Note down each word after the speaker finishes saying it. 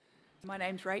My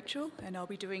name's Rachel, and I'll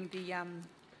be doing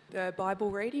the Bible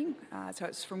reading. So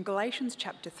it's from Galatians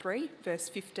chapter 3, verse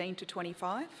 15 to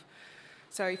 25.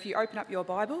 So if you open up your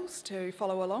Bibles to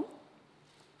follow along.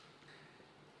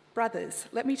 Brothers,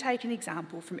 let me take an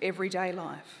example from everyday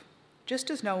life.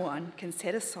 Just as no one can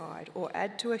set aside or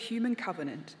add to a human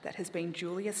covenant that has been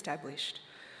duly established,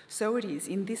 so it is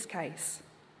in this case.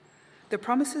 The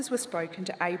promises were spoken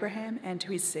to Abraham and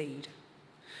to his seed.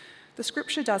 The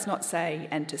scripture does not say,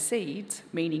 and to seeds,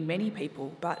 meaning many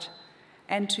people, but,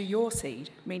 and to your seed,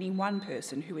 meaning one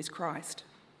person who is Christ.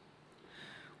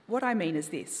 What I mean is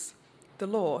this: the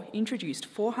law, introduced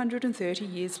 430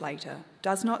 years later,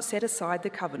 does not set aside the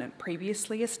covenant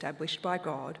previously established by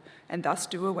God and thus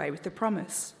do away with the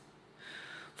promise.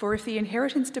 For if the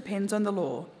inheritance depends on the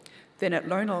law, then it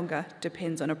no longer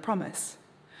depends on a promise.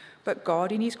 But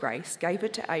God, in his grace, gave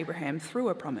it to Abraham through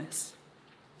a promise.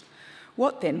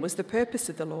 What then was the purpose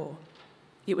of the law?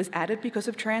 It was added because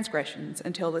of transgressions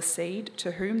until the seed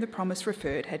to whom the promise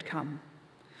referred had come.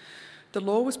 The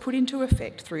law was put into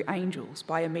effect through angels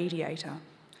by a mediator.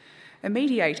 A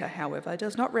mediator, however,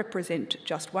 does not represent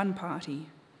just one party,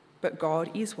 but God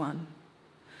is one.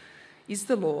 Is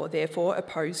the law, therefore,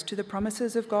 opposed to the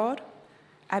promises of God?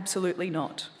 Absolutely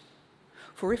not.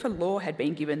 For if a law had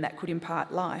been given that could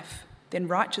impart life, then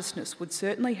righteousness would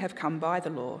certainly have come by the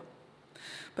law.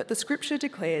 But the scripture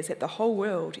declares that the whole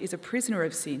world is a prisoner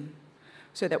of sin,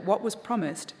 so that what was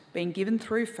promised, being given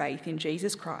through faith in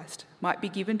Jesus Christ, might be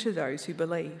given to those who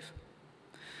believe.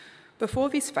 Before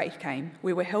this faith came,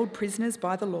 we were held prisoners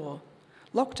by the law,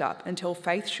 locked up until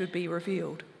faith should be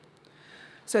revealed.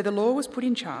 So the law was put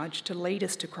in charge to lead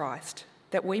us to Christ,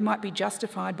 that we might be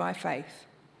justified by faith.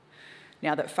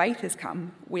 Now that faith has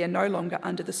come, we are no longer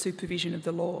under the supervision of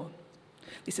the law.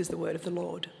 This is the word of the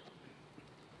Lord.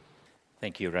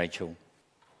 Thank you, Rachel.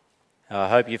 I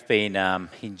hope you've been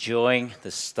enjoying the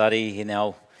study in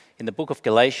the book of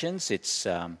Galatians. It's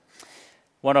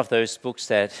one of those books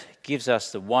that gives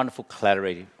us the wonderful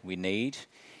clarity we need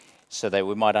so that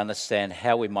we might understand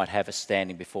how we might have a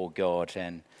standing before God.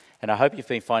 And I hope you've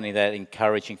been finding that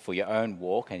encouraging for your own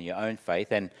walk and your own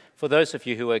faith. And for those of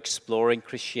you who are exploring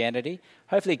Christianity,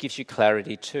 hopefully it gives you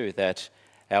clarity too that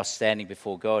our standing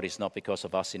before God is not because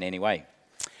of us in any way.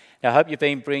 Now, I hope you've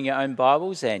been bringing your own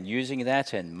Bibles and using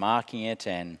that and marking it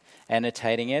and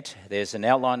annotating it. There's an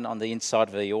outline on the inside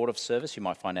of the order of service. You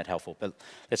might find that helpful. But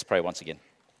let's pray once again.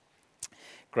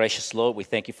 Gracious Lord, we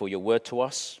thank you for your word to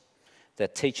us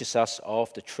that teaches us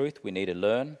of the truth we need to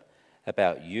learn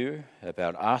about you,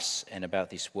 about us, and about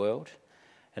this world,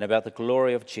 and about the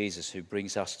glory of Jesus who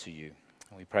brings us to you.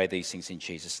 And we pray these things in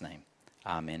Jesus' name.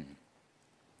 Amen.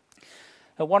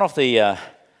 Now, one of the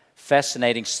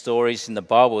fascinating stories in the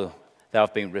Bible that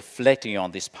I've been reflecting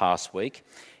on this past week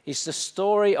is the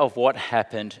story of what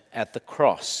happened at the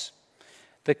cross.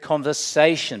 The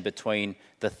conversation between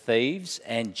the thieves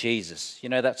and Jesus. You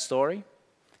know that story?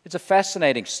 It's a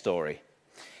fascinating story.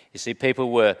 You see, people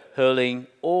were hurling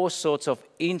all sorts of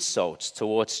insults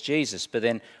towards Jesus, but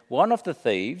then one of the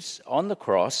thieves on the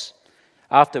cross,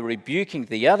 after rebuking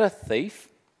the other thief,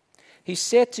 he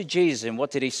said to Jesus, and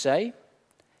what did he say?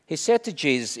 He said to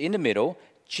Jesus in the middle,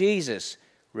 Jesus,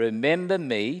 remember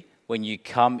me when you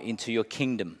come into your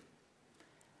kingdom.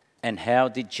 And how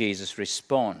did Jesus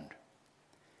respond?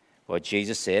 Well,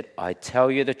 Jesus said, I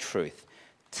tell you the truth.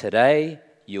 Today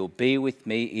you'll be with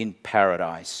me in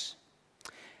paradise.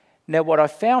 Now, what I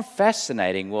found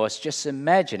fascinating was just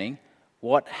imagining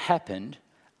what happened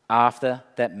after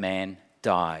that man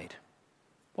died.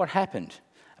 What happened?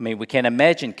 I mean, we can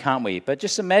imagine, can't we? But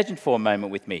just imagine for a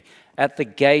moment with me. At the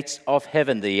gates of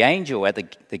heaven, the angel at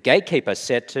the gatekeeper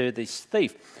said to this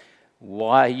thief,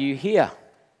 why are you here?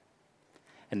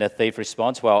 And the thief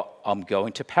responds, well, I'm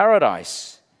going to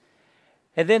paradise.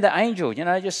 And then the angel,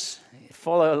 just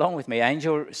follow along with me.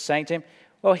 Angel saying to him,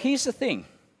 well, here's the thing.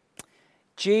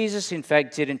 Jesus, in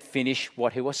fact, didn't finish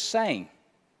what he was saying.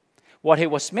 What he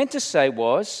was meant to say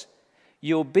was,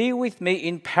 you'll be with me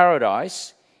in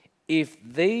paradise if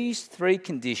these three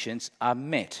conditions are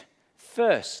met.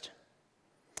 First,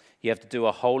 you have to do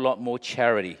a whole lot more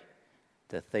charity.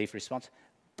 The thief responds,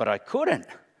 but I couldn't.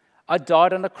 I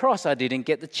died on the cross. I didn't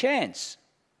get the chance.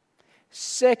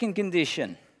 Second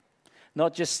condition,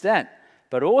 not just that,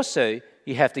 but also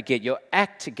you have to get your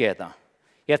act together.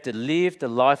 You have to live the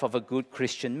life of a good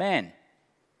Christian man.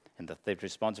 And the thief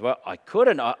responds, well, I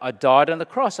couldn't. I died on the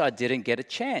cross. I didn't get a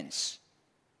chance.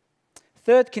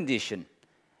 Third condition,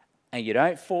 and you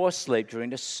don't fall asleep during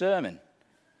the sermon.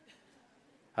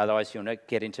 Otherwise, you'll not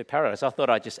get into paradise. I thought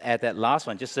I'd just add that last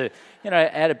one, just to,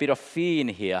 add a bit of fear in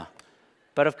here.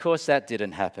 But of course, that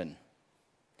didn't happen.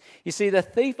 You see, the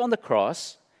thief on the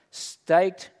cross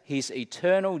staked his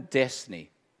eternal destiny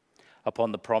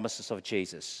upon the promises of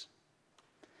Jesus.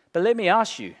 But let me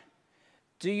ask you,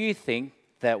 do you think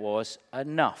that was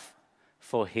enough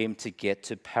for him to get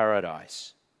to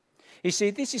paradise? You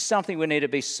see, this is something we need to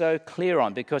be so clear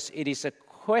on, because it is a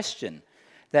question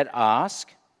that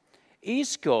asks,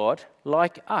 is God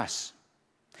like us?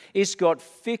 Is God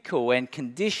fickle and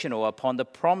conditional upon the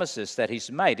promises that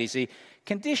he's made? Is he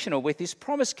conditional with his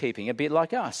promise keeping, a bit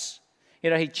like us?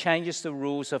 He changes the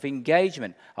rules of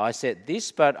engagement. I said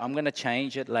this, but I'm going to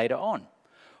change it later on.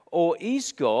 Or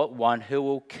is God one who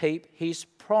will keep his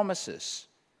promises?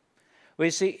 We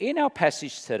see in our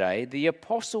passage today, the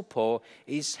Apostle Paul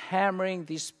is hammering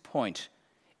this point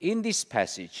in this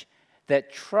passage,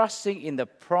 that trusting in the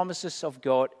promises of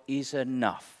God is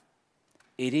enough.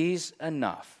 It is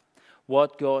enough.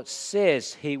 What God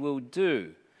says he will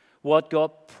do, what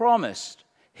God promised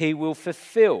he will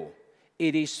fulfill.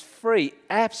 It is free,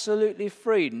 absolutely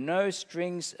free, no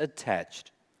strings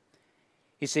attached.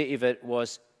 You see, if it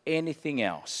was anything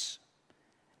else,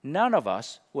 none of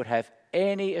us would have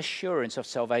any assurance of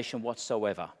salvation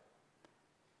whatsoever.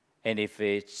 And if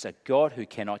it's a God who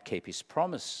cannot keep his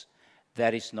promise,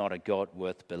 that is not a God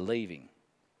worth believing.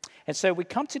 And so we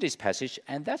come to this passage,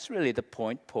 and that's really the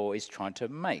point Paul is trying to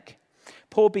make.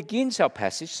 Paul begins our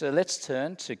passage, so let's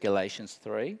turn to Galatians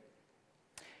 3.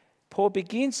 Paul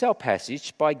begins our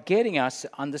passage by getting us to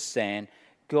understand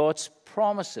God's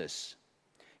promises,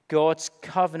 God's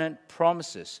covenant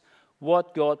promises,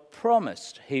 what God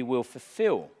promised he will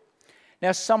fulfill.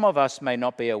 Now, some of us may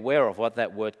not be aware of what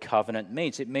that word covenant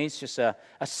means. It means just a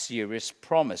serious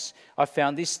promise. I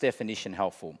found this definition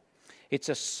helpful. It's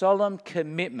a solemn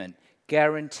commitment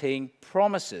guaranteeing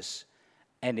promises,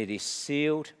 and it is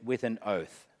sealed with an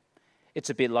oath. It's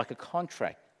a bit like a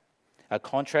contract. A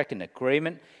contract, an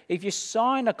agreement. If you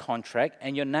sign a contract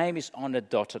and your name is on a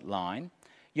dotted line,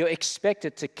 you're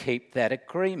expected to keep that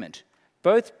agreement.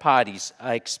 Both parties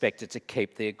are expected to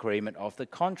keep the agreement of the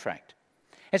contract.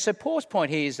 And so Paul's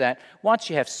point here is that once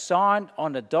you have signed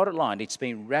on a dotted line, it's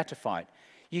been ratified.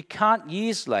 You can't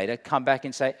years later come back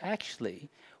and say, actually,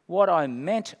 what I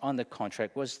meant on the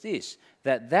contract was this,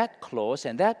 that clause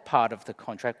and that part of the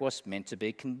contract was meant to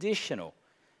be conditional.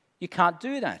 You can't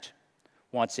do that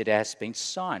once it has been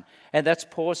signed. And that's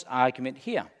Paul's argument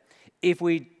here. If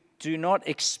we do not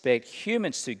expect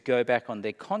humans to go back on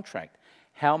their contract,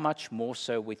 how much more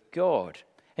so with God?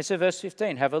 And so verse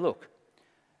 15, have a look.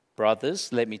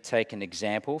 Brothers, let me take an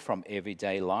example from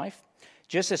everyday life.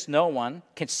 Just as no one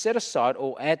can set aside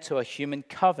or add to a human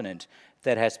covenant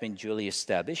that has been duly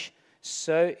established,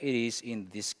 so it is in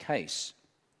this case.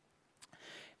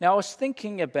 Now, I was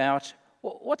thinking about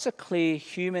what's a clear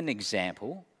human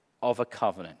example of a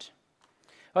covenant?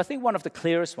 I think one of the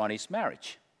clearest one is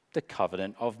marriage, the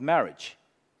covenant of marriage.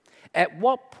 At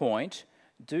what point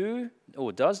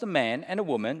does the man and a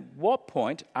woman, what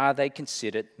point are they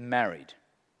considered married?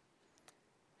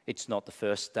 It's not the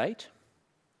first date.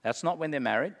 That's not when they're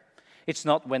married. It's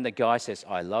not when the guy says,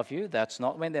 I love you. That's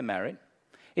not when they're married.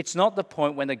 It's not the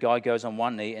point when the guy goes on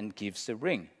one knee and gives the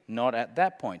ring. Not at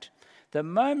that point. The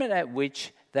moment at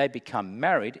which they become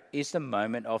married is the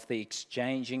moment of the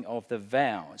exchanging of the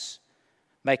vows,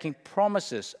 making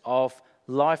promises of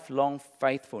lifelong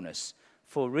faithfulness,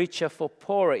 for richer, for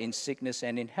poorer in sickness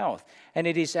and in health. And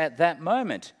it is at that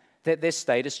moment that their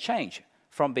status changes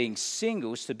from being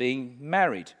singles to being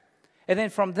married. And then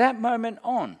from that moment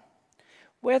on,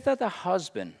 whether the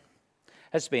husband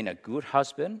has been a good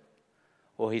husband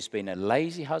or he's been a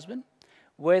lazy husband,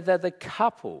 whether the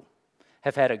couple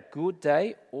have had a good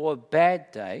day or a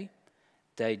bad day,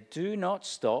 they do not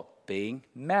stop being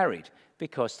married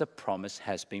because the promise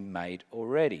has been made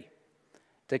already.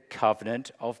 The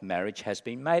covenant of marriage has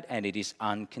been made and it is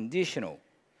unconditional.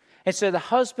 And so the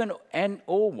husband and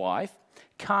or wife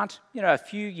can't, a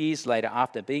few years later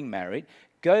after being married,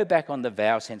 go back on the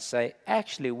vows and say,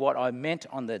 actually what I meant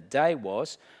on the day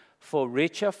was for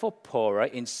richer, for poorer,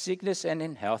 in sickness and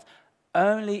in health,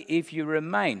 only if you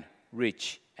remain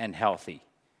rich and healthy.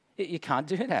 You can't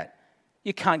do that.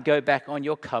 You can't go back on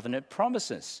your covenant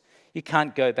promises. You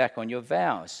can't go back on your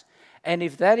vows. And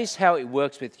if that is how it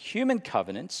works with human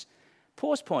covenants,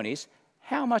 Paul's point is,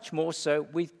 how much more so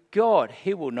with God?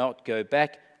 He will not go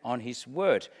back on his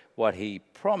word. What he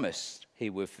promised,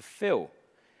 he will fulfill.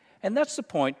 And that's the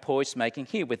point Paul is making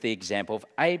here with the example of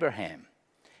Abraham.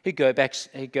 He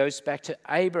goes back to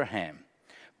Abraham.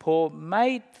 God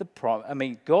made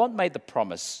the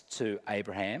promise to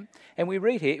Abraham, and we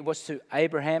read here it was to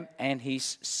Abraham and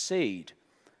his seed.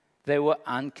 They were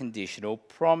unconditional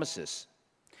promises.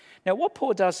 Now, what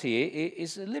Paul does here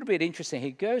is a little bit interesting.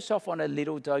 He goes off on a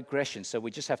little digression, so we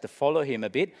just have to follow him a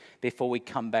bit before we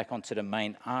come back onto the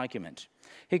main argument.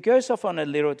 He goes off on a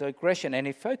little digression, and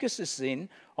he focuses in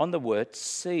on the word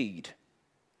seed.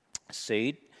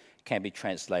 Seed can be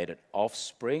translated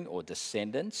offspring or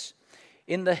descendants.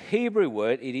 In the Hebrew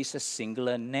word, it is a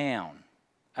singular noun,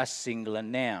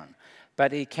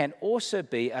 but it can also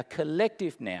be a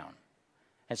collective noun.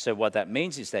 And so what that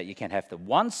means is that you can have the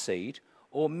one seed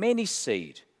or many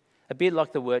seed, a bit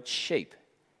like the word sheep.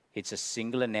 It's a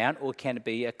singular noun, or can it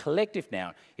be a collective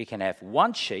noun? You can have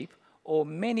one sheep or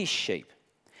many sheep.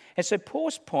 And so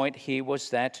Paul's point here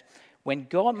was that when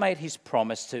God made his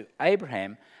promise to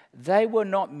Abraham, they were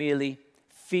not merely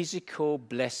physical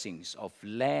blessings of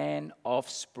land,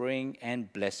 offspring,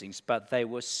 and blessings, but they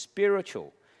were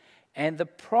spiritual. And the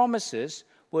promises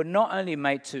were not only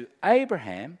made to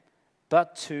Abraham,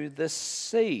 but to the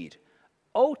seed,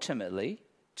 ultimately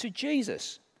to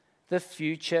Jesus, the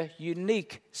future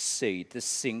unique seed, the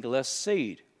singular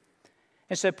seed.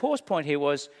 And so Paul's point here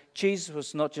was Jesus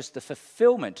was not just the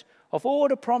fulfillment of all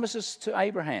the promises to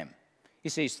Abraham. You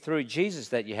see, it's through Jesus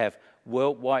that you have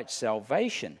worldwide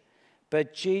salvation,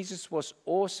 but Jesus was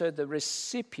also the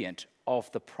recipient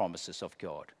of the promises of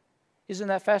God. Isn't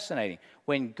that fascinating?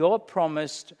 When God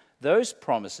promised those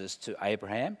promises to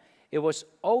Abraham, it was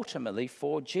ultimately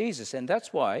for Jesus. And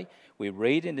that's why we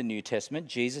read in the New Testament,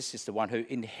 Jesus is the one who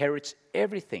inherits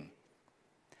everything.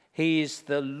 He is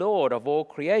the Lord of all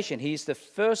creation. He is the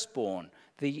firstborn,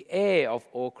 the heir of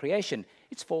all creation.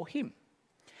 It's for him.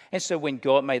 And so when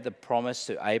God made the promise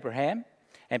to Abraham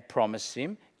and promised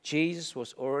him, Jesus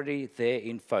was already there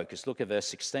in focus. Look at verse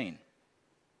 16.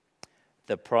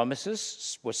 The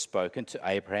promises were spoken to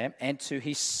Abraham and to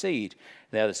his seed.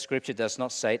 Now, the scripture does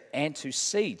not say and to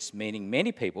seeds, meaning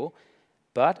many people,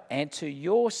 but and to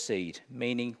your seed,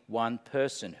 meaning one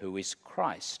person, who is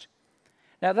Christ.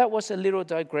 Now, that was a little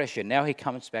digression. Now he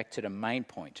comes back to the main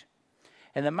point.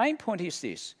 And the main point is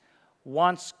this.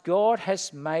 Once God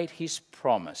has made his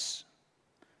promise,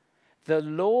 the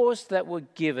laws that were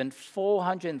given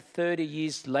 430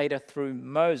 years later through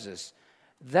Moses,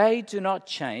 they do not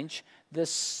change the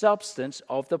substance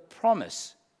of the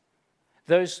promise.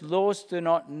 Those laws do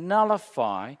not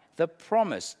nullify the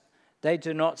promise. They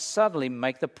do not suddenly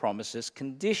make the promises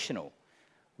conditional.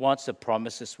 Once the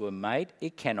promises were made,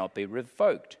 it cannot be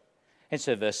revoked. And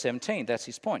so verse 17, that's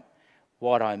his point.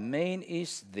 What I mean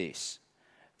is this.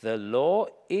 The law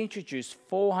introduced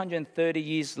 430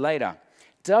 years later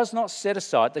does not set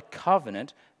aside the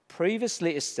covenant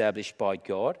previously established by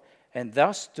God and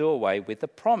thus do away with the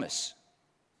promise.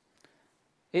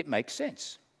 It makes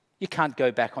sense. You can't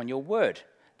go back on your word.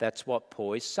 That's what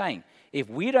Paul is saying. If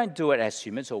we don't do it as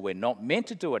humans, or we're not meant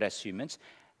to do it as humans,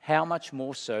 how much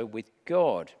more so with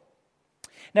God?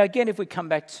 Now, again, if we come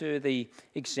back to the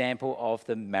example of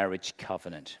the marriage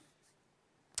covenant.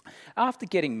 After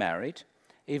getting married,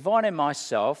 Yvonne and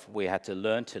myself, we had to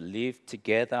learn to live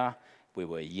together. We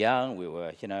were young, we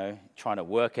were, trying to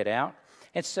work it out.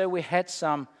 And so we had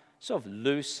some sort of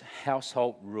loose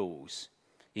household rules.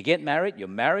 You get married, you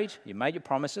made your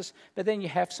promises, but then you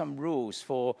have some rules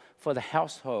for the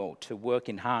household to work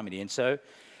in harmony. And so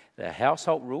the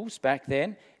household rules back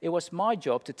then, it was my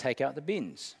job to take out the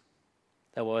bins.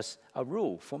 That was a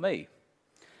rule for me.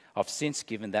 I've since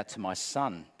given that to my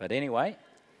son, but anyway.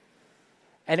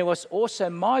 And it was also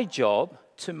my job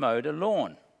to mow the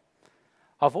lawn.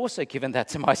 I've also given that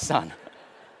to my son.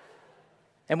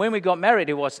 And when we got married,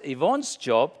 it was Yvonne's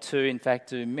job to, in fact,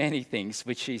 do many things,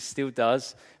 which she still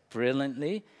does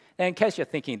brilliantly. Now, in case you're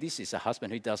thinking, this is a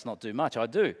husband who does not do much, I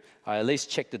do. I at least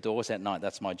check the doors at night.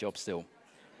 That's my job still.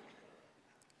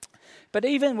 But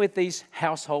even with these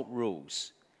household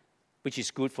rules, which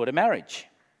is good for the marriage,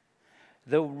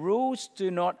 the rules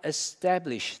do not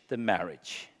establish the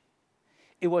marriage.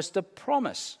 It was the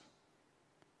promise.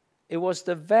 It was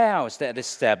the vows that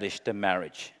established the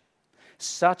marriage,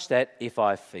 such that if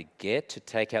I forget to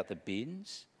take out the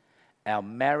bins, our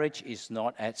marriage is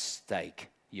not at stake.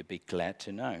 You'd be glad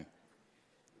to know.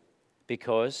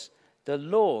 Because the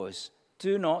laws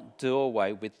do not do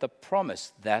away with the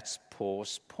promise. That's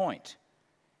Paul's point.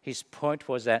 His point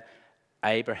was that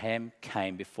Abraham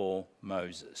came before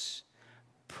Moses.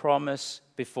 Promise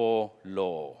before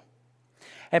law.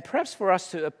 And perhaps for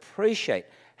us to appreciate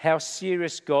how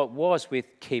serious God was with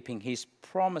keeping his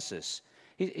promises,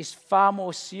 is far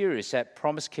more serious at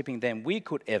promise keeping than we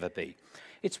could ever be.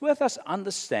 It's worth us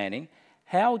understanding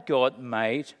how God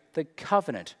made the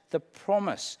covenant, the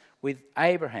promise with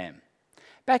Abraham.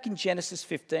 Back in Genesis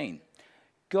 15,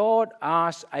 God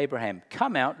asked Abraham,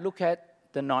 come out, look at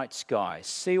the night sky,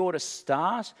 see all the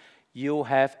stars. you'll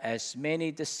have as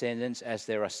many descendants as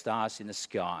there are stars in the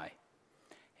sky.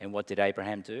 And what did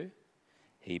Abraham do?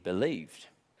 He believed.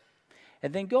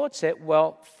 And then God said,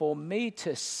 well, for me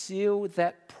to seal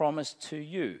that promise to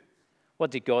you.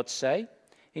 What did God say?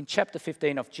 In chapter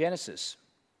 15 of Genesis,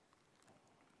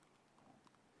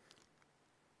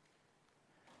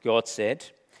 God said,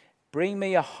 bring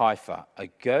me a heifer, a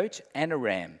goat and a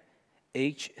ram,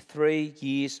 each 3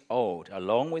 years old,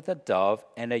 along with a dove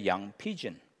and a young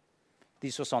pigeon.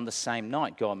 This was on the same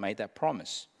night God made that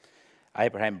promise.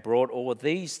 Abraham brought all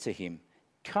these to him,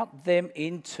 cut them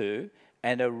in two,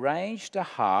 and arranged the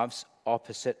halves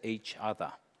opposite each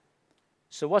other.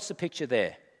 So what's the picture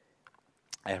there?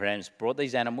 Abraham's brought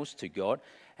these animals to God,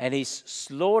 and he's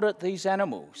slaughtered these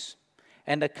animals.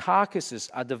 And the carcasses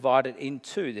are divided in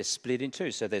two. They're split in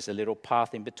two, so there's a little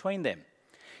path in between them.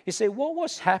 You see, what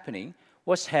was happening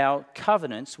was how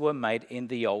covenants were made in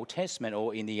the Old Testament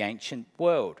or in the ancient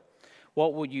world.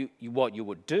 What you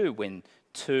would do when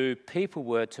two people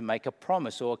were to make a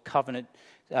promise or a covenant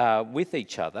with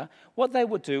each other, what they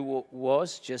would do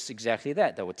was just exactly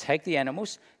that. They would take the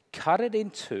animals, cut it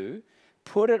in two,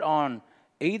 put it on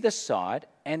either side,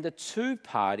 and the two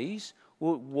parties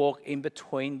would walk in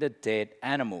between the dead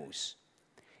animals.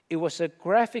 It was a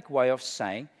graphic way of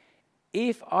saying,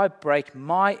 if I break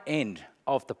my end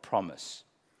of the promise,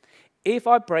 if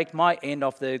I break my end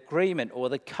of the agreement or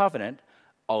the covenant,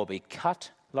 I'll be cut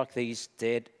like these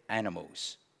dead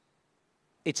animals.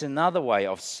 It's another way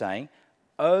of saying,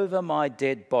 over my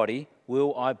dead body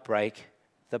will I break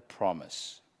the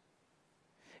promise.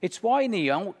 It's why in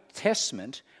the Old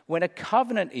Testament, when a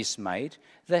covenant is made,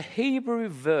 the Hebrew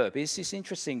verb, this is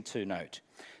interesting to note,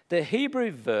 the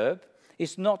Hebrew verb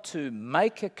is not to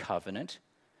make a covenant,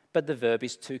 but the verb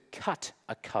is to cut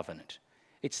a covenant.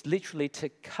 It's literally to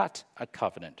cut a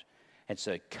covenant. And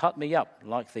so cut me up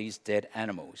like these dead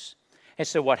animals. And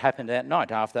so what happened that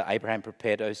night after Abraham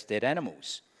prepared those dead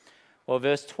animals? Well,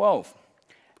 verse 12.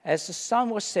 As the sun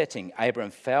was setting,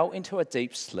 Abraham fell into a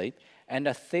deep sleep, and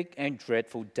a thick and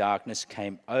dreadful darkness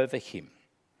came over him.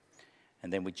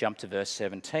 And then we jump to verse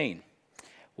 17.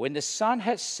 When the sun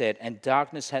had set and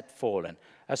darkness had fallen,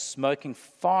 a smoking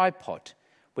firepot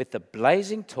with a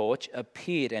blazing torch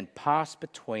appeared and passed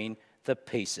between the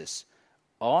pieces.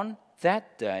 On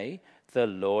that day, the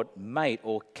Lord made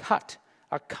or cut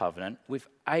a covenant with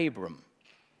Abram.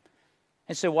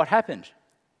 And so what happened?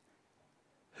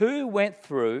 Who went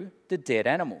through the dead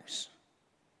animals?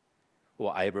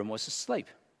 Well, Abram was asleep.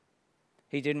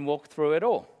 He didn't walk through at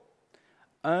all.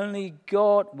 Only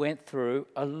God went through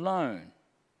alone.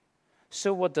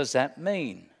 So what does that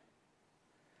mean?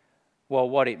 Well,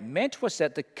 what it meant was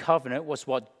that the covenant was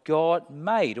what God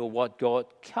made or what God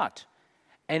cut.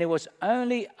 And it was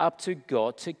only up to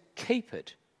God to keep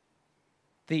it.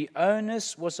 The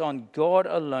onus was on God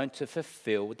alone to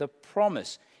fulfill the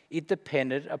promise. It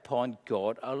depended upon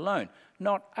God alone,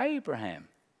 not Abraham.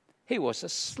 He was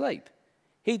asleep.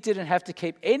 He didn't have to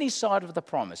keep any side of the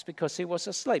promise because he was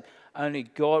asleep. Only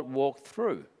God walked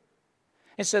through.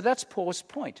 And so that's Paul's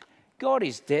point. God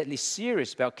is deadly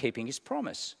serious about keeping his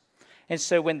promise. And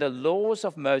so when the laws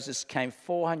of Moses came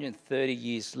 430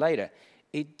 years later,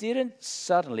 it didn't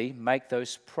suddenly make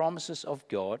those promises of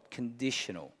God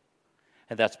conditional.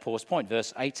 And that's Paul's point.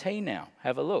 Verse 18 now.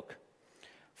 Have a look.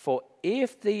 For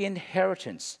if the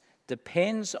inheritance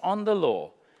depends on the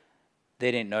law,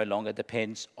 then it no longer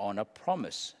depends on a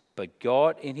promise. But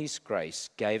God, in his grace,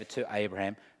 gave it to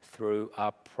Abraham through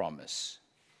a promise.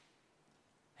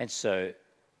 And so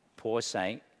Paul is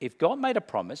saying, if God made a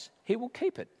promise, he will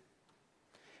keep it.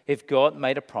 If God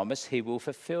made a promise, he will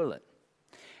fulfill it.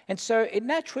 And so it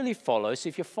naturally follows,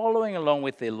 if you're following along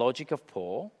with the logic of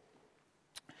Paul,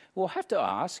 we'll have to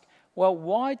ask, well,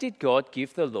 why did God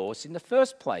give the laws in the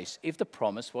first place if the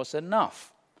promise was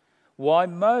enough? Why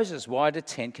Moses? Why the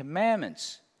Ten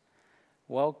Commandments?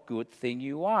 Well, good thing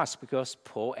you ask, because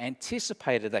Paul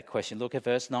anticipated that question. Look at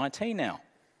verse 19 now.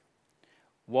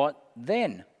 What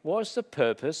then was the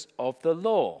purpose of the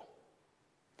law?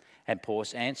 And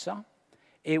Paul's answer,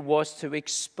 it was to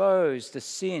expose the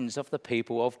sins of the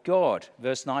people of God.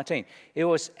 Verse 19, it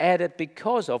was added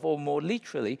because of, or more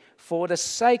literally, for the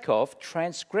sake of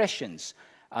transgressions,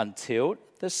 until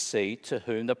the seed to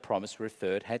whom the promise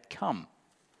referred had come.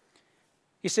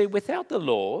 You see, without the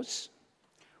laws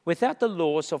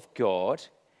of God,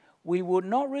 we would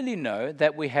not really know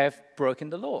that we have broken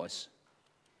the laws.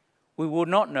 We would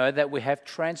not know that we have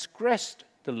transgressed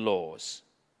the laws.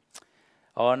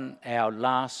 On our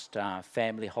last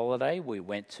family holiday, we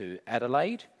went to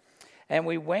Adelaide, and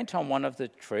we went on one of the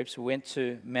trips. We went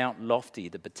to Mount Lofty,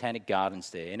 the Botanic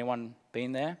Gardens there. Anyone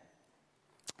been there?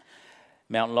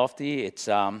 Mount Lofty, it's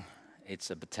a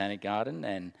botanic garden,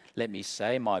 and let me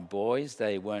say, my boys,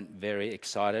 they weren't very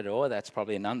excited at all. That's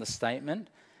probably an understatement.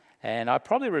 And I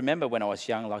probably remember when I was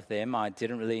young like them, I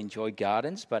didn't really enjoy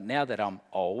gardens, but now that I'm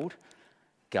old,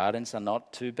 gardens are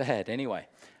not too bad anyway.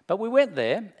 But we went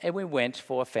there, and we went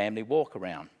for a family walk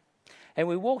around. And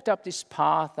we walked up this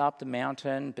path, up the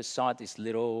mountain, beside this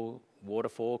little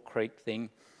waterfall creek thing.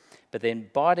 But then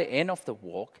by the end of the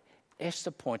walk,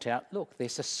 Esther pointed out, look,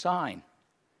 there's a sign.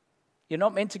 You're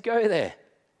not meant to go there.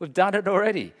 We've done it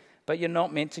already, but you're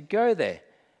not meant to go there.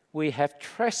 We have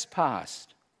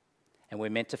trespassed. And we're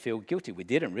meant to feel guilty. We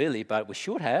didn't really, but we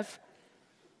should have.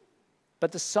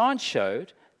 But the sign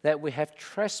showed that we have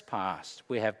trespassed.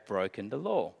 We have broken the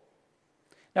law.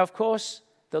 Now, of course,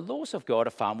 the laws of God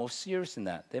are far more serious than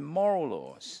that. They're moral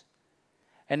laws.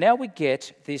 And now we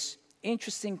get this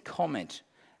interesting comment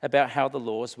about how the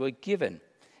laws were given.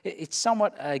 It's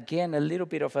somewhat, again, a little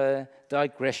bit of a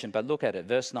digression, but look at it,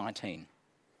 verse 19.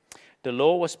 The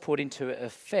law was put into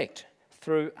effect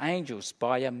through angels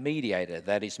by a mediator,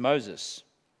 that is Moses.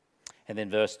 And then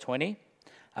verse 20,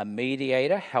 a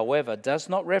mediator, however, does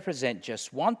not represent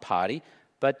just one party,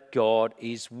 but God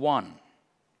is one.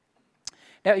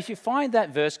 Now, if you find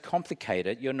that verse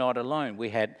complicated, you're not alone. We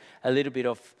had a little bit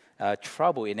of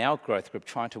trouble in our growth group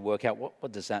trying to work out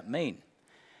what does that mean.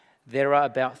 There are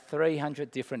about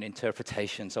 300 different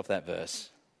interpretations of that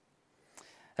verse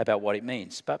about what it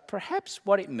means. But perhaps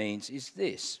what it means is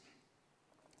this.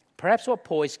 Perhaps what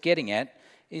Paul is getting at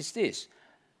is this.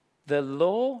 The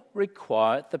law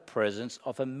required the presence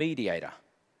of a mediator,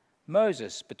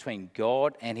 Moses, between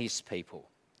God and his people.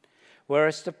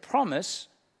 Whereas the promise,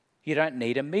 you don't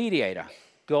need a mediator.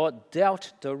 God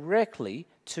dealt directly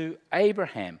to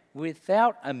Abraham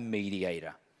without a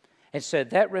mediator. And so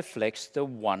that reflects the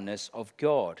oneness of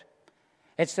God.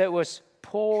 And so it was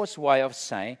Paul's way of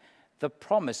saying the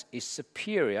promise is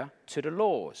superior to the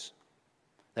laws.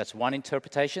 That's one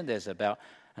interpretation. There's about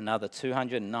another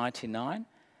 299.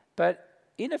 But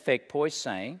in effect, Paul is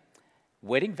saying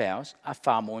wedding vows are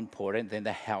far more important than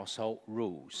the household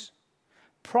rules.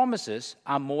 Promises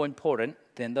are more important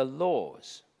than the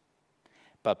laws.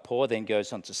 But Paul then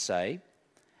goes on to say,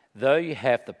 though you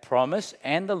have the promise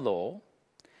and the law,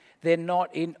 they're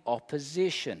not in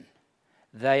opposition.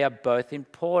 They are both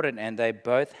important and they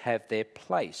both have their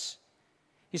place.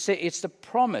 You see, it's the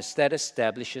promise that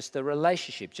establishes the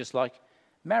relationship, just like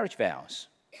marriage vows.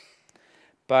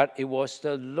 But it was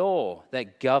the law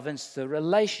that governs the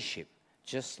relationship,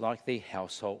 just like the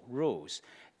household rules.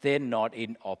 They're not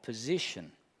in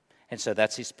opposition. And so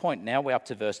that's his point. Now we're up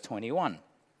to verse 21.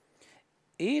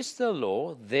 Is the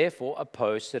law therefore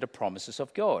opposed to the promises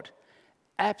of God?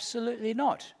 Absolutely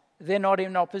not. They're not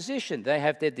in opposition. They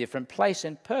have their different place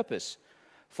and purpose.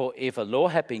 For if a law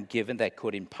had been given that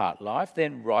could impart life,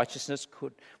 then righteousness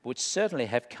would certainly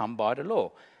have come by the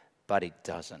law. But it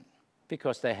doesn't,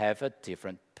 because they have a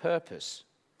different purpose.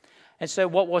 And so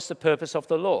what was the purpose of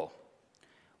the law?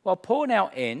 Well, Paul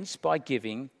now ends by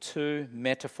giving two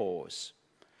metaphors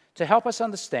to help us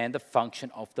understand the function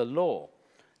of the law,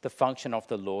 the function of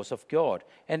the laws of God.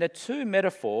 And the two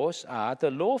metaphors are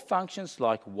the law functions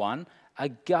like one, a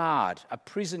guard, a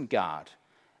prison guard,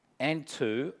 and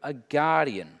two, a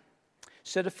guardian.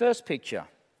 So the first picture,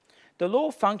 the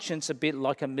law functions a bit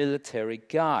like a military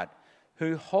guard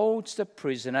who holds the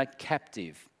prisoner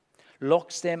captive,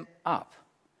 locks them up.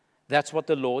 That's what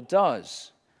the law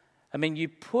does. I mean, you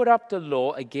put up the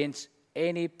law against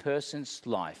any person's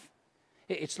life.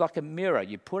 It's like a mirror.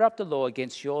 You put up the law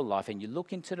against your life and you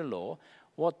look into the law.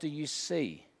 What do you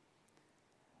see?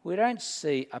 We don't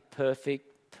see a perfect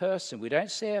person. We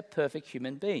don't see a perfect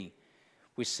human being.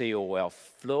 We see all our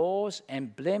flaws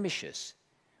and blemishes.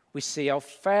 We see our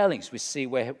failings. We see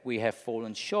where we have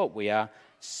fallen short. We are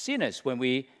sinners when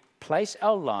we place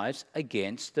our lives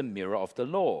against the mirror of the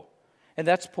law. And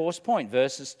that's Paul's point,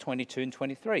 verses 22 and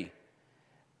 23.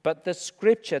 But the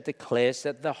scripture declares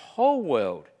that the whole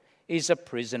world is a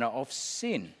prisoner of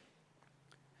sin,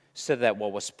 so that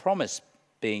what was promised,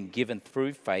 being given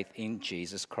through faith in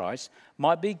Jesus Christ,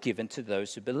 might be given to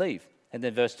those who believe. And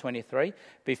then verse 23,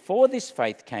 before this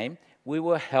faith came, we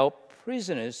were held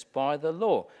prisoners by the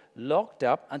law, locked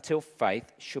up until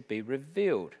faith should be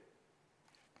revealed.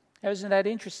 Now, isn't that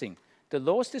interesting? The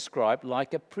law is described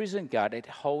like a prison guard. It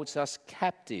holds us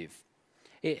captive.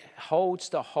 It holds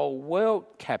the whole world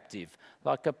captive,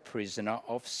 like a prisoner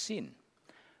of sin.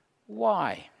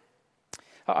 Why?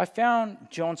 I found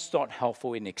John Stott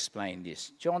helpful in explaining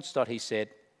this. John Stott, he said,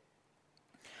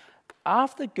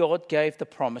 after God gave the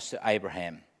promise to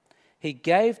Abraham, he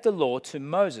gave the law to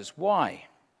Moses. Why?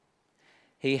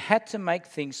 He had to make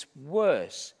things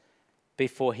worse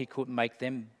before he could make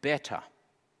them better.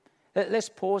 Let's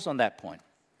pause on that point.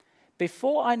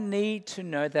 Before I need to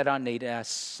know that I need a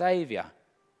Saviour,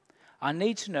 I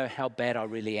need to know how bad I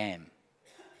really am,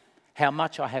 how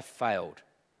much I have failed,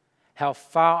 how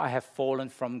far I have fallen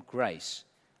from grace.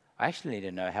 I actually need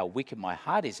to know how wicked my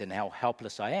heart is and how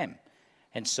helpless I am.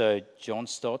 And so John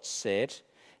Stott said,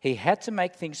 he had to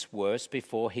make things worse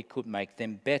before he could make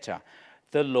them better.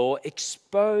 The law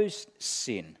exposed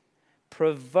sin,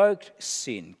 provoked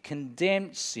sin,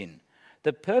 condemned sin.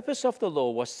 The purpose of the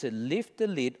law was to lift the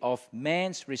lid off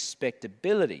man's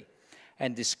respectability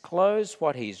and disclose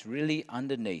what he is really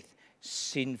underneath: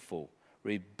 sinful,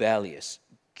 rebellious,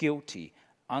 guilty,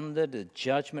 under the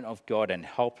judgment of God and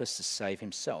helpless to save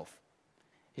himself.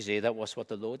 You see, that was what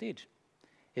the law did.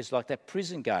 It's like that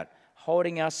prison guard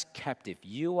holding us captive.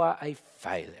 You are a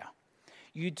failure.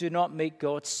 You do not meet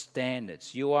God's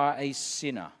standards. You are a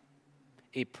sinner.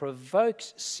 It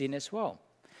provokes sin as well.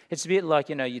 It's a bit like,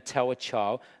 you tell a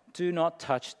child, do not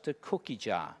touch the cookie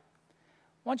jar.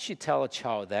 Once you tell a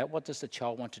child that, what does the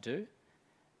child want to do?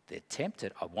 They're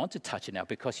tempted. I want to touch it now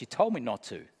because you told me not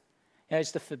to.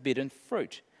 It's the forbidden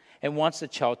fruit. And once the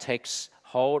child takes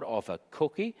hold of a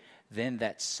cookie, then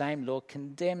that same law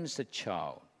condemns the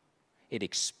child. It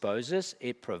exposes,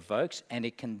 it provokes, and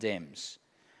it condemns.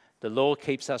 The law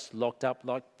keeps us locked up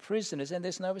like prisoners, and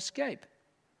there's no escape.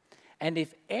 And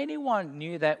if anyone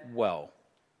knew that well,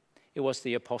 it was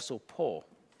the Apostle Paul.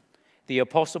 The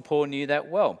Apostle Paul knew that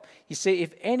well. You see,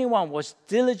 if anyone was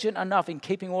diligent enough in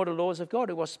keeping all the laws of God,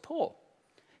 it was Paul.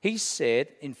 He said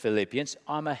in Philippians,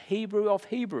 I'm a Hebrew of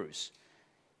Hebrews.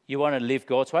 You want to live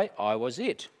God's way? I was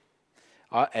it.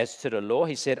 As to the law,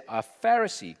 he said, a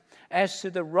Pharisee. As to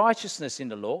the righteousness in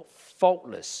the law,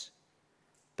 faultless.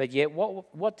 But yet,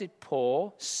 what did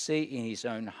Paul see in his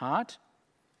own heart?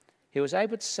 He was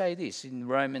able to say this in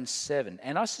Romans 7,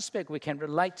 and I suspect we can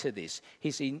relate to this,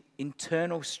 his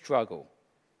internal struggle.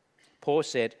 Paul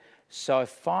said, so I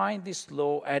find this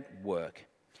law at work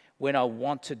when I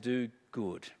want to do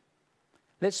good.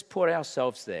 Let's put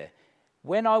ourselves there.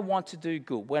 When I want to do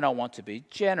good, when I want to be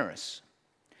generous,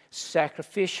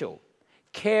 sacrificial,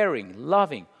 caring,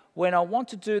 loving, when I want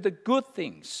to do the good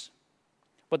things.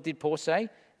 What did Paul say?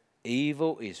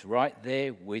 Evil is right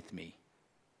there with me.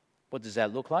 What does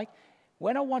that look like?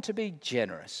 When I want to be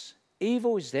generous,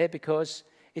 evil is there because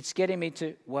it's getting me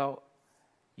to,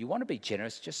 you want to be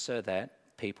generous just so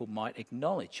that people might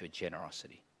acknowledge your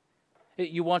generosity.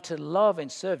 You want to love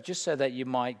and serve just so that you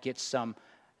might get some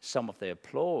of the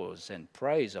applause and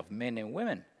praise of men and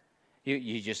women.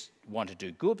 You just want to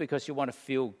do good because you want to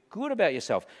feel good about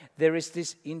yourself. There is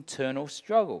this internal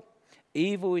struggle.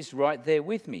 Evil is right there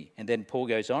with me. And then Paul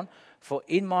goes on, for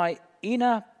in my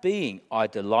inner being I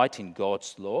delight in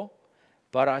God's law,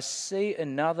 but I see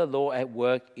another law at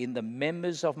work in the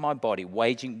members of my body,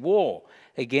 waging war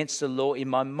against the law in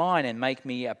my mind and make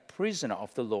me a prisoner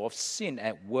of the law of sin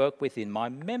at work within my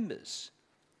members.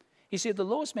 You see, the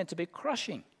law is meant to be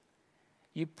crushing.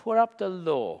 You put up the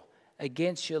law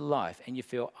against your life and you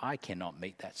feel, I cannot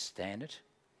meet that standard.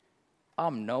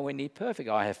 I'm nowhere near perfect.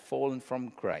 I have fallen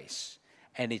from grace.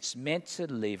 And it's meant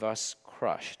to leave us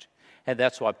crushed. And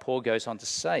that's why Paul goes on to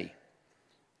say,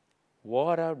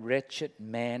 what a wretched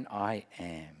man I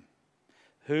am.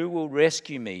 Who will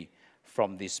rescue me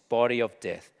from this body of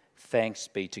death? Thanks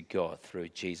be to God through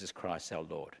Jesus Christ our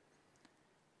Lord.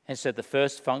 And so the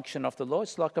first function of the law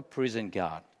is like a prison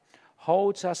guard.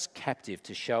 Holds us captive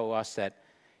to show us that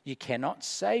you cannot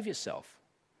save yourself.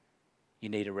 You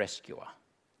need a rescuer.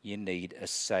 You need a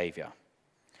saviour.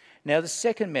 Now the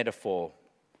second metaphor,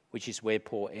 which is where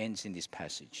Paul ends in this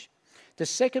passage. The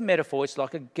second metaphor is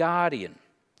like a guardian,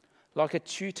 like a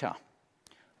tutor,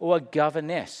 or a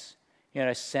governess.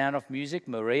 Sound of Music,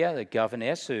 Maria, the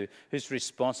governess who's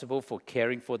responsible for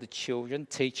caring for the children,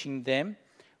 teaching them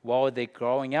while they're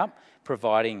growing up,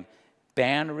 providing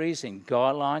boundaries and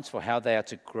guidelines for how they are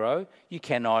to grow. You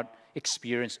cannot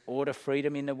experience order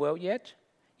freedom in the world yet.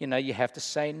 You have to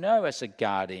say no as a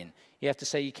guardian. You have to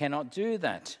say you cannot do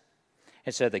that.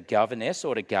 And so the governess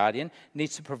or the guardian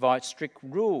needs to provide strict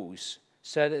rules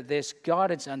so that there's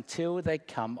guidance until they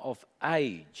come of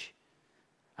age,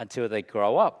 until they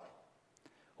grow up,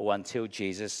 or until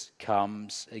Jesus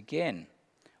comes again,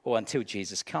 or until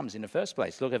Jesus comes in the first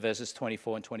place. Look at verses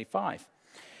 24 and 25.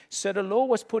 So the law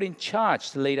was put in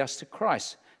charge to lead us to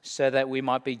Christ so that we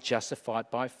might be justified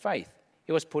by faith.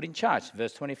 It was put in charge.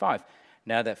 Verse 25.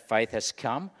 Now that faith has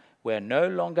come, we are no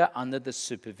longer under the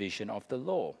supervision of the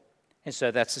law. And so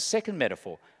that's the second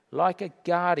metaphor. Like a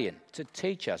guardian to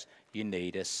teach us, you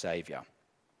need a saviour.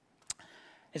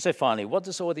 And so finally, what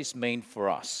does all this mean for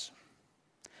us?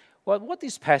 Well, what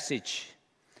this passage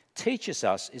teaches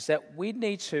us is that we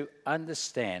need to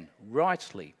understand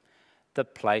rightly the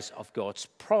place of God's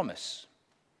promise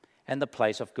and the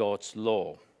place of God's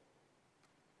law.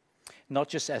 Not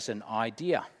just as an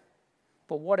idea,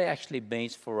 but what it actually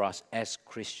means for us as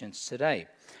Christians today.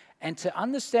 And to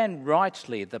understand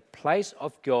rightly the place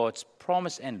of God's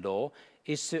promise and law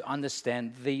is to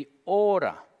understand the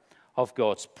order of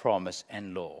God's promise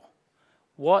and law.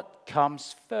 What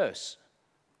comes first,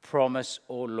 promise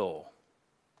or law?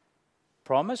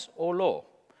 Promise or law?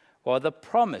 Well, the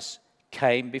promise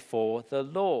came before the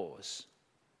laws,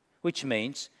 which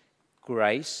means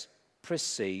grace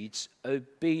precedes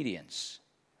obedience.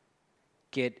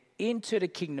 Get into the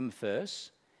kingdom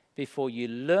first before you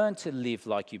learn to live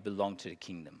like you belong to the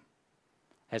kingdom,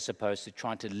 as opposed to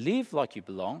trying to live like you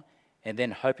belong and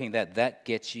then hoping that that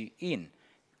gets you in.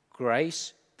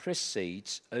 Grace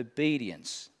precedes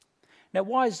obedience. Now,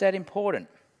 why is that important?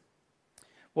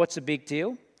 What's a big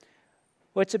deal?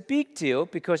 Well, it's a big deal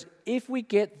because if we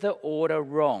get the order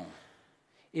wrong,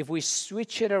 if we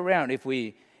switch it around, if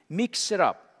we mix it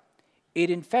up, it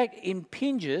in fact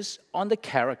impinges on the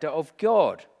character of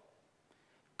God.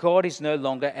 God is no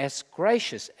longer as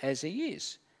gracious as he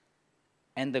is,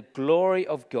 and the glory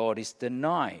of God is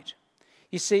denied.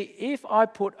 You see, if I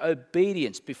put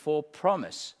obedience before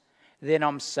promise, then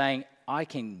I'm saying I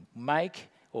can make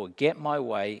or get my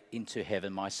way into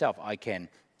heaven myself. I can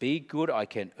be good, I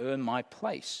can earn my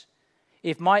place.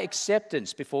 If my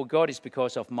acceptance before God is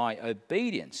because of my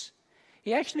obedience,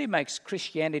 he actually makes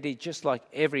Christianity just like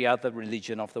every other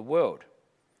religion of the world.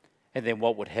 And then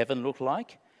what would heaven look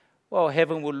like? Well,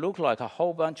 heaven would look like a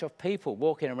whole bunch of people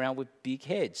walking around with big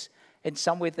heads, and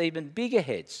some with even bigger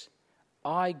heads.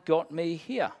 I got me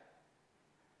here.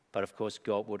 But of course,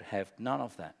 God would have none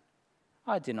of that.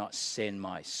 I did not send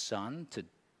my son to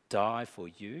die for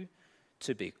you,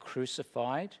 to be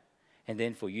crucified, and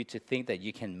then for you to think that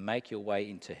you can make your way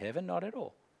into heaven. Not at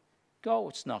all.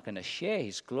 God's not going to share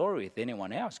his glory with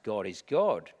anyone else. God is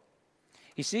God.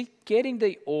 You see, getting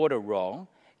the order wrong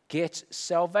gets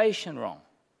salvation wrong.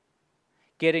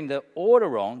 Getting the order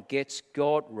wrong gets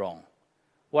God wrong.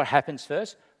 What happens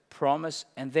first? Promise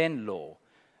and then law.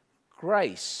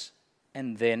 Grace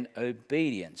and then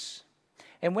obedience.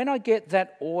 And when I get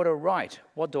that order right,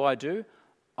 what do?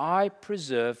 I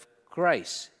preserve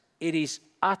grace. It is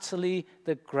utterly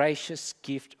the gracious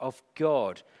gift of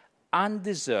God.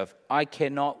 Undeserved. I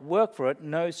cannot work for it,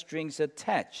 no strings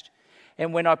attached.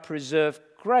 And when I preserve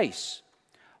grace,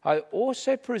 I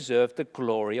also preserve the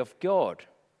glory of God.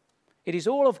 It is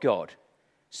all of God,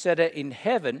 so that in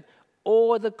heaven,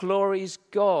 all the glory is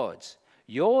God's.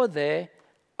 You're there,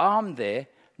 I'm there,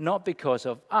 not because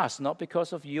of us, not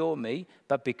because of you or me,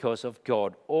 but because of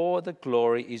God. All the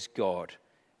glory is God,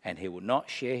 and he will not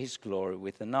share his glory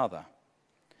with another.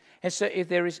 And so if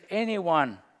there is any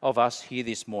one of us here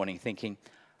this morning thinking,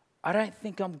 I don't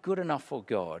think I'm good enough for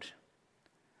God.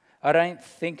 I don't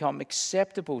think I'm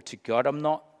acceptable to God. I'm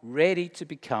not ready to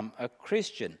become a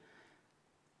Christian.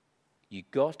 You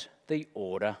got the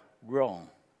order wrong.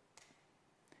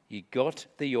 You got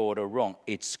the order wrong.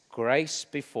 It's grace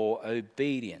before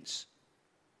obedience.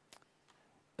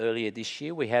 Earlier this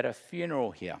year, we had a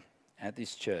funeral here at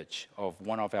this church of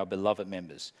one of our beloved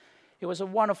members. It was a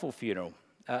wonderful funeral,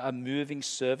 a moving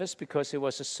service, because it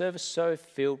was a service so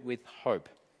filled with hope.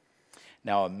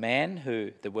 Now,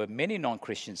 there were many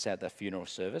non-Christians at the funeral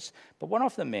service, but one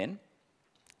of the men,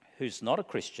 who's not a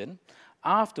Christian,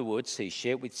 afterwards he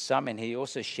shared with some, and he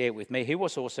also shared with me. He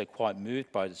was also quite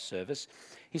moved by the service.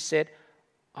 He said,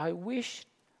 I wish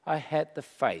I had the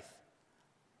faith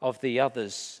of the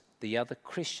other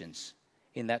Christians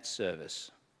in that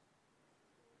service.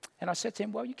 And I said to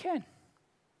him, well, you can.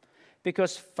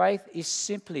 Because faith is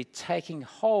simply taking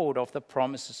hold of the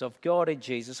promises of God in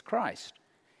Jesus Christ.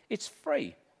 It's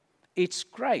free. It's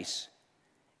grace.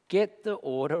 Get the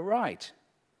order right.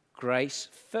 Grace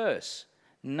first.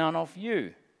 None of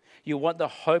you. You want the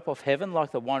hope of heaven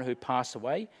like the one who passed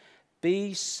away?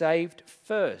 Be saved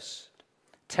first.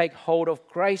 Take hold of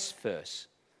grace first.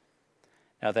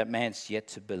 Now that man's yet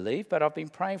to believe, but I've been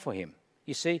praying for him.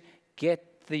 You see,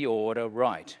 get the order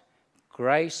right.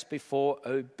 Grace before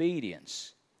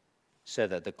obedience, so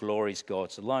that the glory is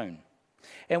God's alone.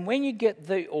 And when you get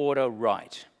the order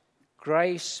right,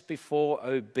 grace before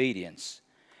obedience,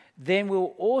 then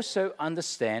we'll also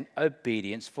understand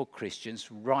obedience for Christians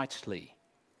rightly.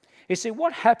 You see,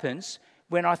 what happens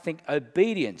when I think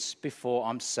obedience before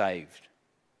I'm saved?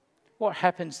 What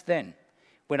happens then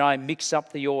when I mix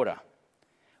up the order?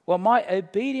 Well, my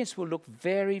obedience will look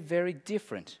very, very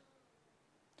different.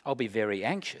 I'll be very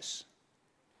anxious.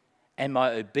 And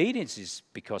my obedience is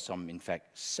because I'm, in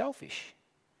fact, selfish.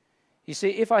 You see,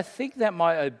 if I think that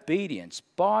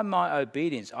by my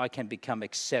obedience, I can become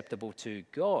acceptable to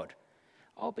God,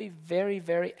 I'll be very,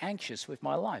 very anxious with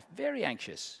my life, very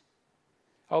anxious.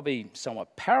 I'll be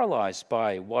somewhat paralyzed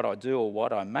by what I do or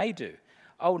what I may do.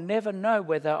 I'll never know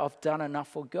whether I've done enough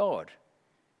for God.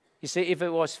 You see, if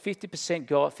it was 50%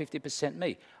 God, 50%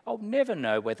 me, I'll never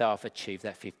know whether I've achieved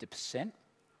that 50%.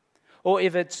 Or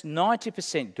if it's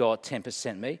 90% God,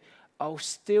 10% me, I'll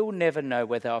still never know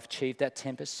whether I've achieved that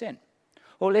 10%.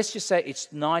 Or let's just say it's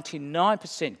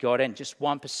 99% God and just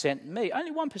 1% me,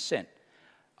 only 1%.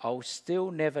 I'll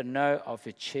still never know I've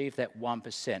achieved that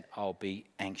 1%. I'll be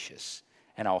anxious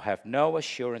and I'll have no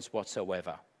assurance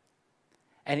whatsoever.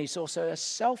 And it's also a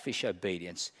selfish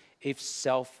obedience if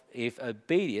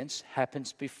obedience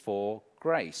happens before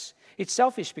grace. It's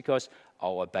selfish because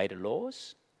I'll obey the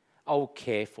laws, I'll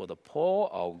care for the poor,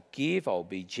 I'll give, I'll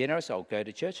be generous, I'll go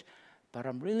to church, but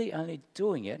I'm really only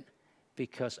doing it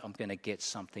because I'm going to get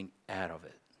something out of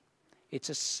it. It's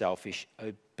a selfish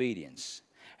obedience.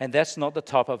 And that's not the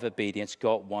type of obedience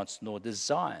God wants nor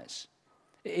desires.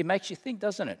 It makes you think,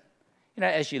 doesn't it? You know,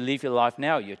 as you live your life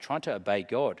now, you're trying to obey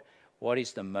God. What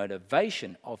is the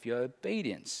motivation of your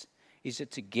obedience? Is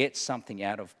it to get something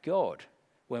out of God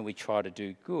when we try to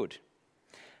do good?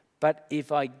 But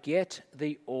if I get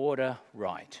the order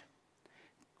right,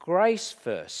 grace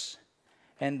first,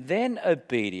 and then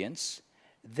obedience,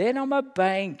 then I'm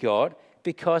obeying God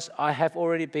because I have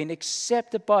already been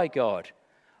accepted by God.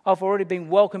 I've already been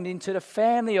welcomed into the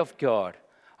family of God.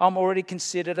 I'm already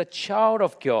considered a child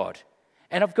of God,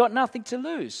 and I've got nothing to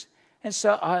lose. And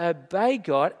so I obey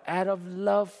God out of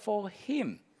love for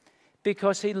Him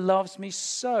because He loves me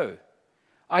so.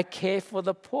 I care for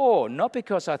the poor, not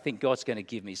because I think God's going to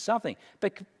give me something,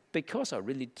 but because I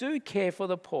really do care for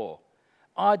the poor.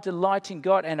 I delight in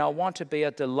God and I want to be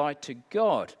a delight to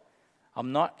God.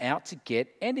 I'm not out to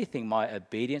get anything. My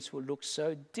obedience will look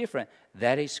so different.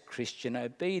 That is Christian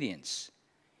obedience.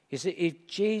 You see, if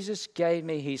Jesus gave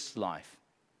me His life,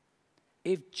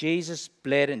 if Jesus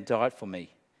bled and died for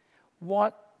me,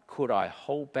 what could I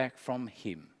hold back from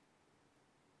Him?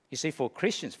 You see, for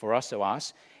Christians, for us to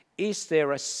ask, is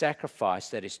there a sacrifice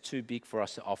that is too big for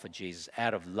us to offer Jesus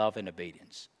out of love and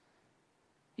obedience?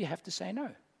 You have to say no.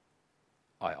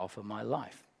 I offer my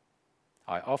life.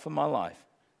 I offer my life.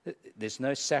 There's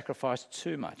no sacrifice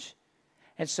too much.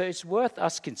 And so it's worth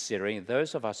us considering,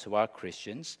 those of us who are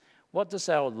Christians, what does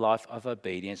our life of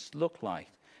obedience look like?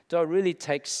 Do I really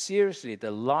take seriously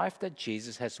the life that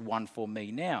Jesus has won for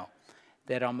me now,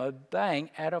 that I'm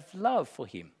obeying out of love for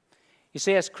Him? You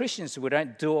see, as Christians, we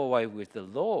don't do away with the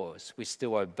laws. We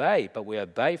still obey, but we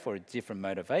obey for a different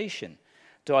motivation.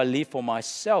 Do I live for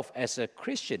myself as a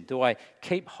Christian? Do I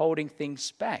keep holding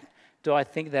things back? Do I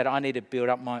think that I need to build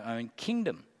up my own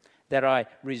kingdom? That I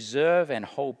reserve and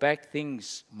hold back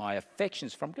things, my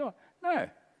affections from God? No.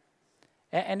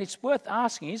 And it's worth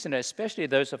asking, isn't it? Especially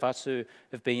those of us who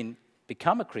have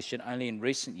become a Christian only in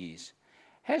recent years.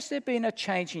 Has there been a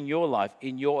change in your life,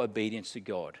 in your obedience to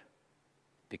God?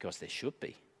 Because there should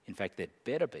be. In fact, there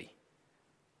better be.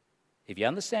 If you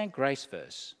understand grace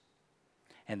first,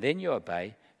 and then you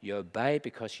obey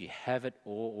because you have it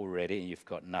all already and you've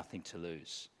got nothing to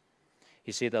lose.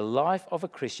 You see, the life of a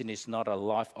Christian is not a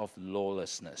life of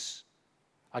lawlessness.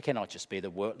 I cannot just be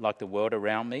like the world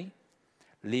around me,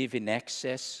 live in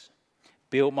excess,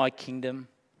 build my kingdom,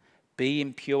 be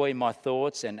impure in my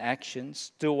thoughts and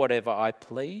actions, do whatever I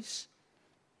please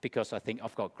because I think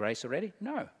I've got grace already.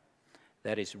 No,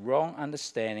 that is wrong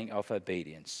understanding of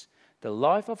obedience. The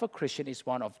life of a Christian is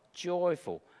one of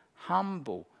joyful,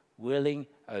 humble, willing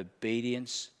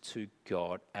obedience to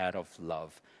God out of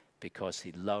love because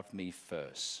He loved me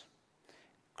first.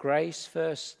 Grace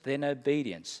first, then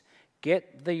obedience.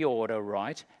 Get the order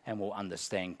right and we'll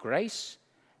understand grace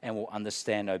and we'll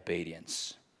understand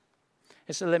obedience.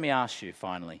 And so let me ask you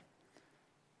finally,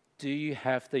 do you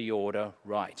have the order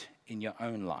right in your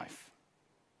own life?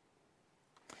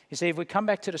 You see, if we come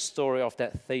back to the story of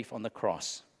that thief on the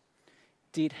cross,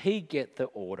 did he get the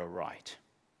order right?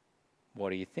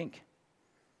 What do you think?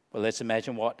 Well, let's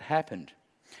imagine what happened.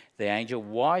 The angel,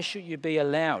 why should you be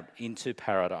allowed into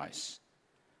paradise?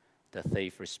 The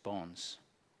thief responds,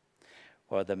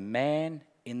 well, the man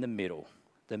in the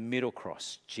middle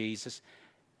cross, Jesus,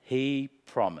 He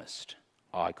promised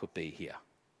I could be here.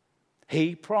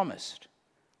 He promised.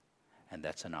 And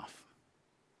that's enough.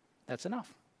 That's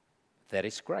enough. That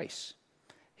is grace.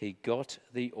 He got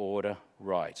the order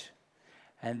right.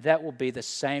 And that will be the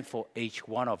same for each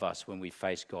one of us when we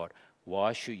face God.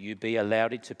 Why should you be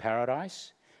allowed into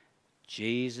paradise?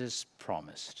 Jesus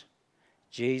promised.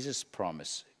 Jesus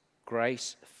promised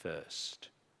grace first.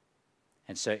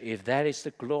 And so if that is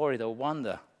the glory, the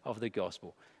wonder of the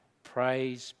gospel,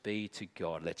 praise be to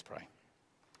God. Let's pray.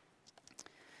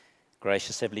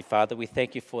 Gracious Heavenly Father, we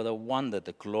thank you for the wonder,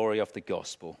 the glory of the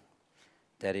gospel,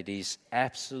 that it is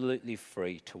absolutely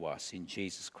free to us in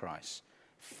Jesus Christ.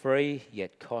 Free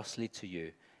yet costly to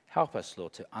you. Help us,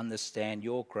 Lord, to understand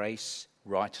your grace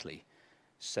rightly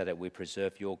so that we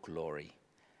preserve your glory.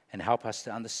 And help us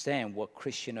to understand what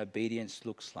Christian obedience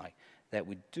looks like, that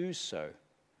we do so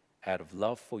out of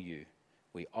love for you.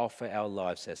 We offer our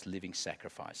lives as living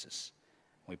sacrifices.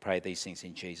 We pray these things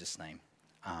in Jesus' name.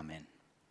 Amen.